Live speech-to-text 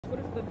What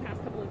have the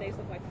past couple of days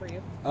look like for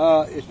you?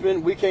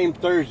 We came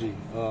Thursday.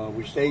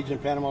 We staged in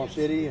Panama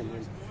City, and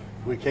then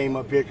we came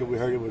up here because we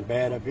heard it was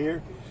bad up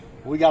here.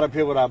 We got up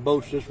here with our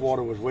boats. This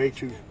water was way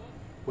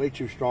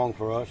too strong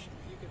for us.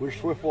 We're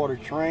swiftwater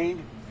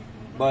trained,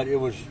 but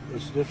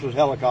this was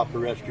helicopter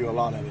rescue, a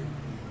lot of it.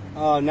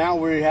 Now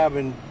we're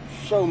having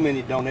so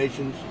many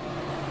donations.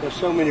 There's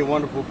so many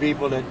wonderful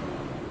people that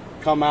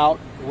come out.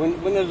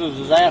 When there's a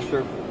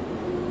disaster,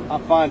 I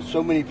find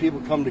so many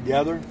people come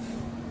together.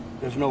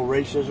 There's no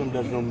racism,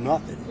 there's no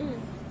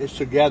nothing. It's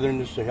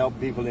togetherness to help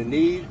people in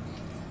need.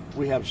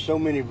 We have so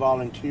many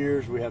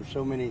volunteers. We have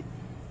so many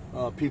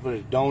people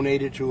that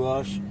donated to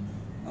us.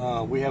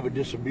 We have a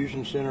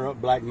distribution center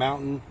up Black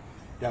Mountain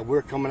that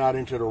we're coming out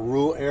into the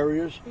rural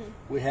areas.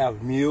 We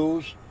have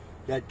mules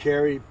that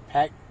carry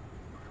packed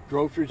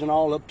groceries and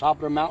all up top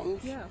of the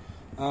mountains.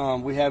 Yeah.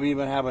 We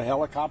even have a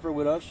helicopter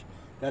with us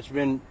that's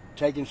been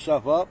taking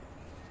stuff up.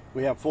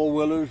 We have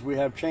four-wheelers, we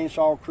have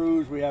chainsaw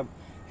crews, we have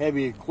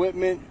heavy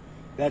equipment.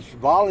 That's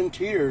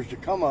volunteers to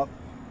come up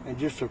and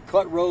just to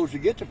cut roads to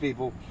get to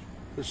people.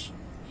 Because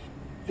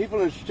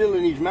people are still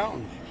in these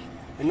mountains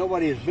and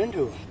nobody has been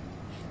to them.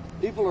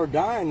 People are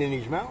dying in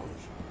these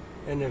mountains,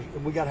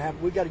 and we got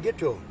to get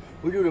to them.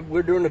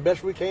 We're doing the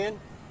best we can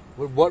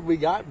with what we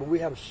got, but we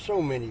have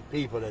so many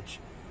people that's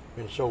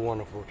been so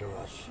wonderful to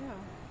us.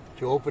 Yeah.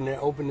 To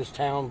open this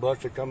town bus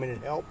to come in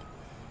and help.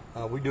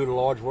 We do the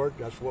Lord's work.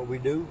 That's what we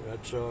do.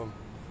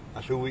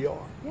 That's who we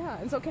are. Yeah.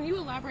 And so, can you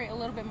elaborate a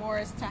little bit more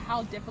as to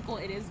how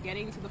difficult it is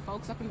getting to the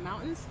folks up in the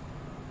mountains?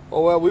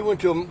 Oh well, we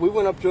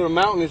went up to the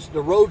mountains.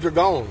 The roads are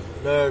gone.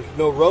 There's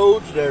no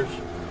roads. There's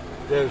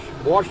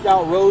washed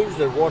out roads.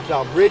 There's washed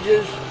out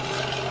bridges.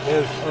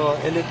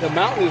 And the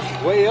mountain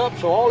is way up,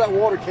 so all that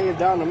water came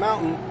down the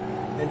mountain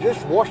and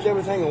just washed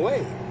everything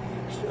away.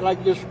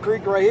 Like this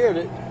creek right here,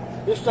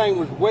 this thing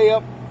was way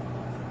up.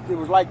 It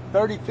was like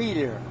 30 feet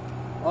here,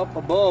 up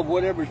above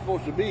whatever it's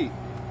supposed to be.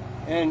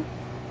 And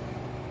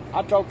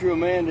I talked to a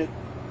man that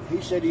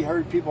he said he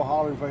heard people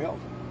hollering for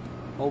help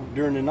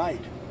during the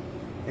night.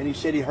 And he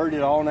said he heard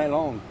it all night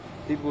long.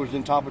 People was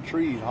in top of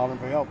trees hollering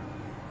for help.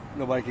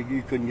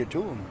 You couldn't get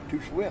to them,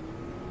 too swift.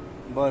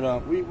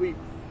 But we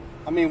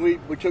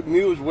took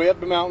mules way up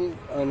the mountain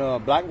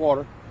in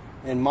Blackwater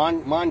and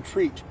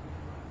Montreat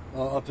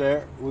up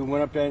there. We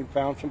went up there and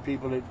found some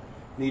people that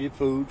needed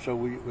food, so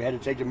we had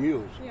to take the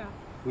mules. Yeah.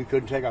 We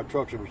couldn't take our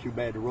trucks; it was too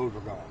bad. The roads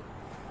were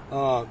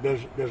gone.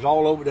 There's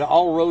all over.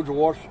 All roads are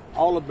washed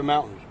all up the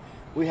mountains.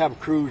 We have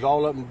crews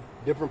all up in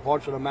different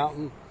parts of the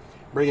mountain,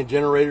 bringing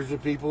generators to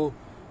people,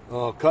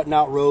 cutting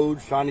out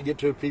roads, trying to get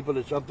to people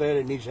that's up there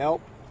that needs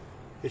help.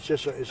 It's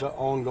just it's an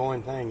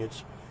ongoing thing.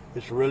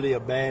 It's really a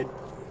bad.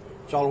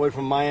 It's all the way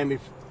from Miami,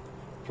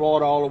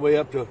 Florida, all the way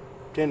up to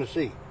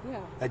Tennessee. Yeah.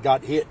 That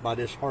got hit by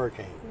this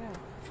hurricane. Yeah.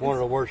 It's one of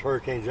the worst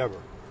hurricanes ever.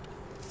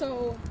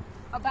 So,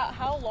 about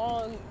how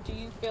long do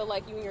you feel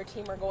like you and your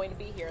team are going to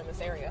be here in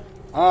this area?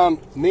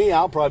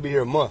 I'll probably be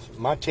here a month.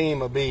 My team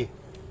will be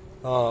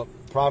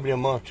probably a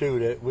month too.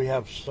 That we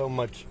have so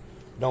much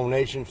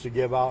donations to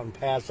give out and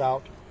pass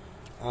out.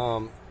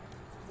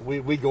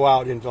 We go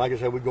out into, like I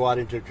said, we go out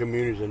into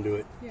communities and do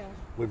it. Yeah.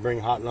 We bring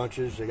hot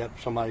lunches. They got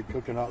somebody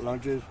cooking hot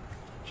lunches.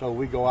 So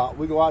we go out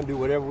and do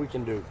whatever we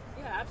can do.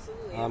 Yeah,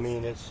 absolutely. I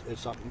mean, it's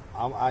something.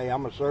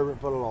 I'm a servant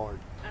for the Lord.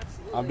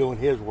 Absolutely. I'm doing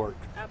His work.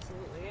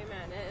 Absolutely,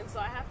 amen. And so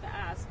I have to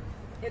ask,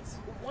 it's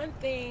one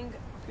thing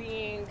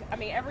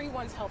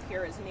everyone's help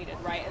here is needed,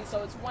 right? And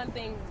so it's one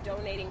thing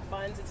donating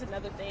funds. It's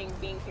another thing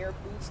being here,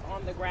 boots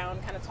on the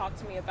ground. Kind of talk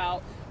to me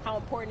about how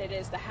important it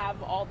is to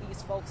have all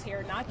these folks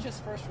here, not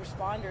just first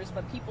responders,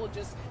 but people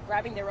just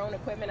grabbing their own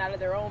equipment out of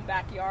their own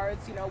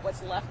backyards,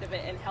 what's left of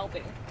it, and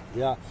helping.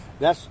 Yeah,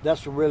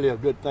 that's really a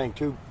good thing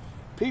too.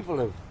 People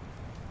have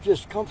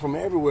just come from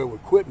everywhere with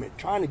equipment,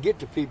 trying to get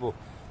to people,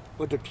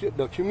 but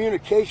the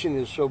communication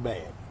is so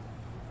bad.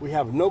 We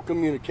have no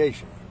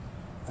communication.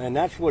 And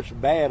that's what's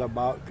bad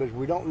about, because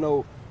we don't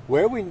know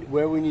where we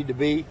need to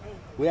be.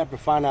 We have to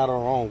find out our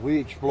own. We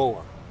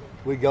explore.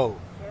 We go.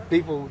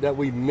 People that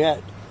we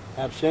met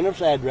have sent us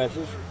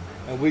addresses,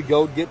 and we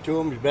go get to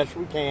them as best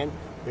we can.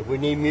 If we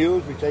need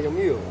mules, we take a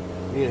mule.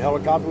 If we need a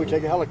helicopter, we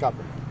take a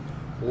helicopter.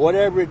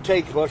 Whatever it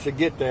takes for us to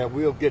get there,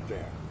 we'll get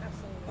there.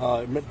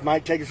 Absolutely. It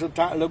might take us a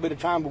little bit of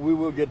time, but we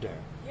will get there.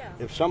 Yeah.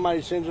 If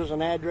somebody sends us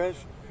an address,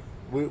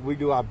 we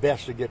do our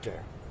best to get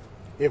there.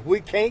 If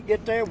we can't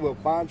get there, we'll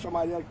find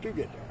somebody else to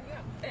get there.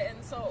 Yeah.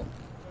 And so,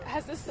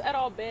 has this at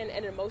all been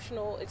an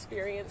emotional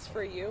experience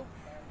for you?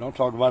 Don't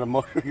talk about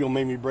emotional. You'll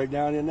make me break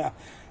down here now.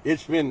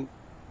 It's been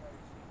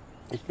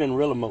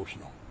real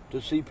emotional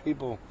to see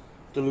people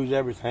to lose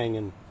everything,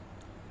 and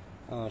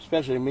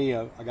especially me.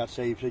 I got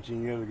saved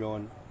 16 years ago,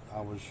 and I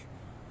was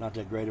not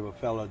that great of a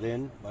fella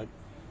then, but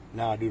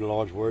now I do the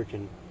Lord's work,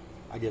 and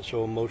I get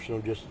so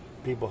emotional just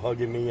people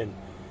hugging me, and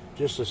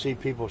just to see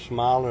people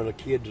smiling, and a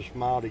kid to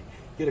smile, to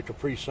get a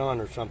Capri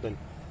Sun or something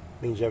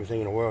means everything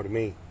in the world to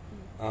me.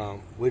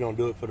 We don't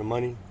do it for the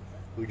money.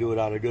 We do it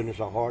out of the goodness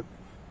of heart.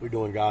 We're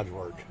doing God's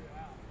work.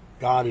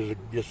 God is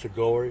just the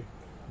glory,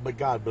 but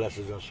God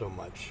blesses us so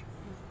much.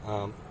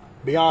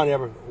 beyond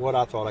ever what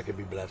I thought I could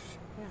be blessed.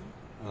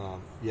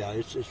 Yeah.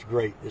 It's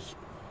great. It's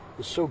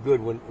so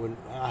good when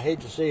I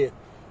hate to say it,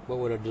 but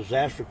when a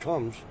disaster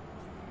comes,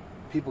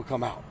 people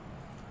come out.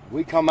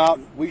 We come out,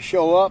 we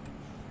show up,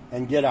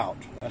 and get out.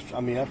 That's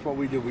what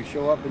we do. We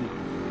show up and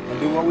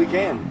do what we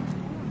can.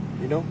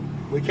 You know,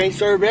 we can't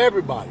serve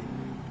everybody,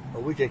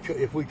 but we can.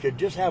 If we could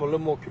just have a little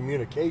more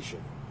communication,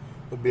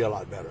 it would be a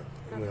lot better.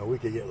 You know, we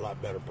could get a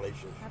lot better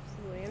places.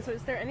 Absolutely. And so,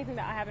 is there anything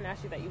that I haven't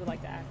asked you that you would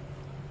like to add?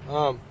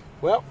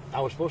 Well,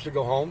 I was supposed to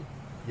go home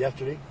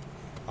yesterday.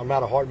 I'm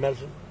out of heart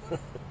medicine.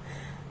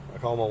 I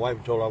called my wife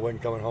and told her I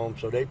wasn't coming home,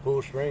 so they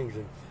pulled strings,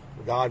 and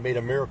God made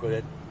a miracle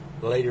that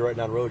the lady right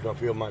down the road is going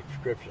to fill my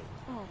prescription.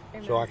 Oh,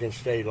 amen. So I can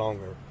stay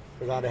longer.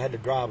 Because I'd had to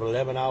drive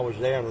 11 hours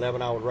there and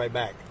 11 hours right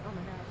back. Oh,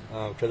 my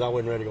God. Because I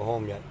wasn't ready to go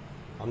home yet.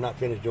 I'm not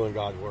finished doing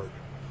God's work.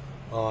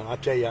 I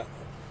tell you,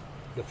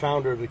 the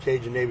founder of the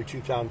Cajun Navy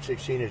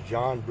 2016 is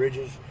John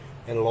Bridges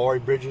and Laurie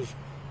Bridges,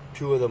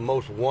 two of the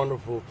most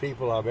wonderful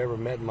people I've ever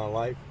met in my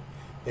life.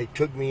 They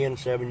took me in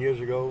 7 years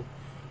ago,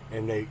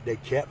 and they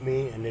kept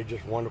me, and they're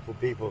just wonderful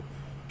people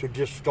to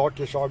just start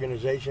this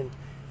organization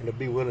and to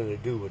be willing to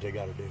do what they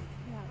got to do.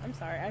 Yeah, I'm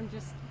sorry. I'm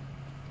just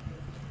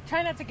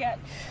trying not to get...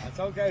 That's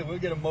okay. We'll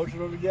get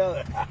emotional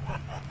together.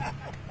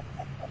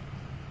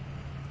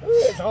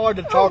 It's hard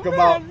to talk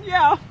about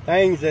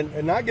things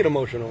and not get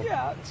emotional.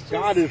 Yeah,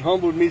 God has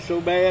humbled me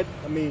so bad.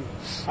 I mean,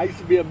 I used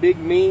to be a big,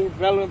 mean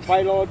fella and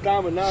fight all the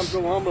time, but now I'm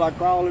so humble I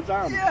cry all the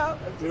time. Yeah.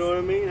 You know what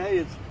I mean?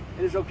 Hey,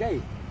 it's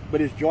okay.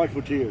 But it's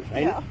joyful tears,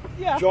 ain't it?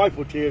 Yeah.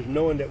 Joyful tears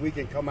knowing that we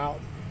can come out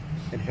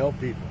and help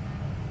people.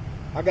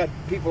 I got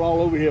people all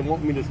over here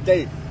wanting me to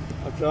stay.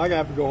 I said, I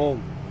have to go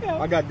home. Yeah.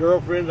 I got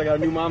girlfriends. I got a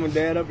new mom and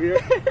dad up here.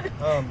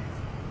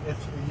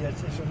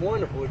 It's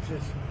wonderful. It's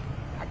just,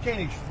 I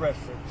can't express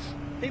it.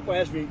 People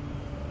ask me,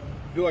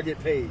 do I get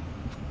paid?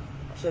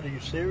 I said, are you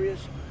serious?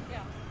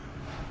 Yeah.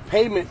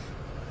 Payment,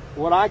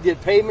 what I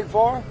get payment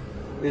for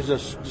is to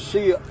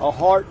see a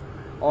heart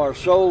or a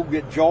soul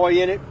get joy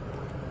in it,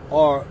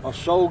 or a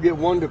soul get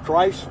won to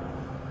Christ.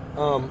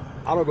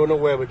 I don't go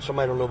nowhere but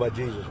somebody don't know about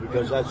Jesus,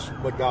 because that's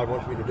what God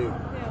wants me to do.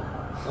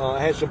 Yeah.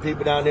 I had some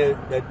people down there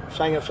that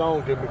sang a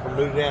song to me from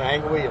Louisiana,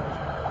 Hank Williams,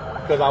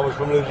 because I was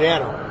from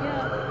Louisiana.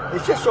 Yeah.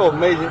 It's just so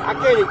amazing. I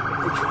can't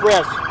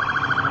express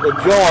the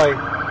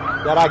joy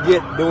that I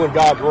get doing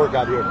God's work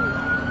out here.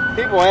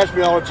 People ask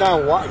me all the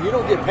time, why you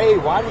don't get paid?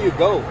 Why do you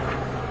go?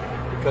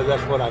 Because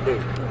that's what I do.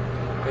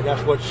 And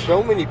that's what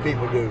so many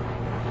people do.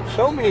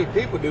 So many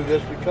people do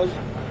this because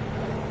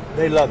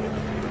they love it.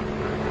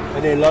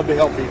 And they love to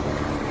help people.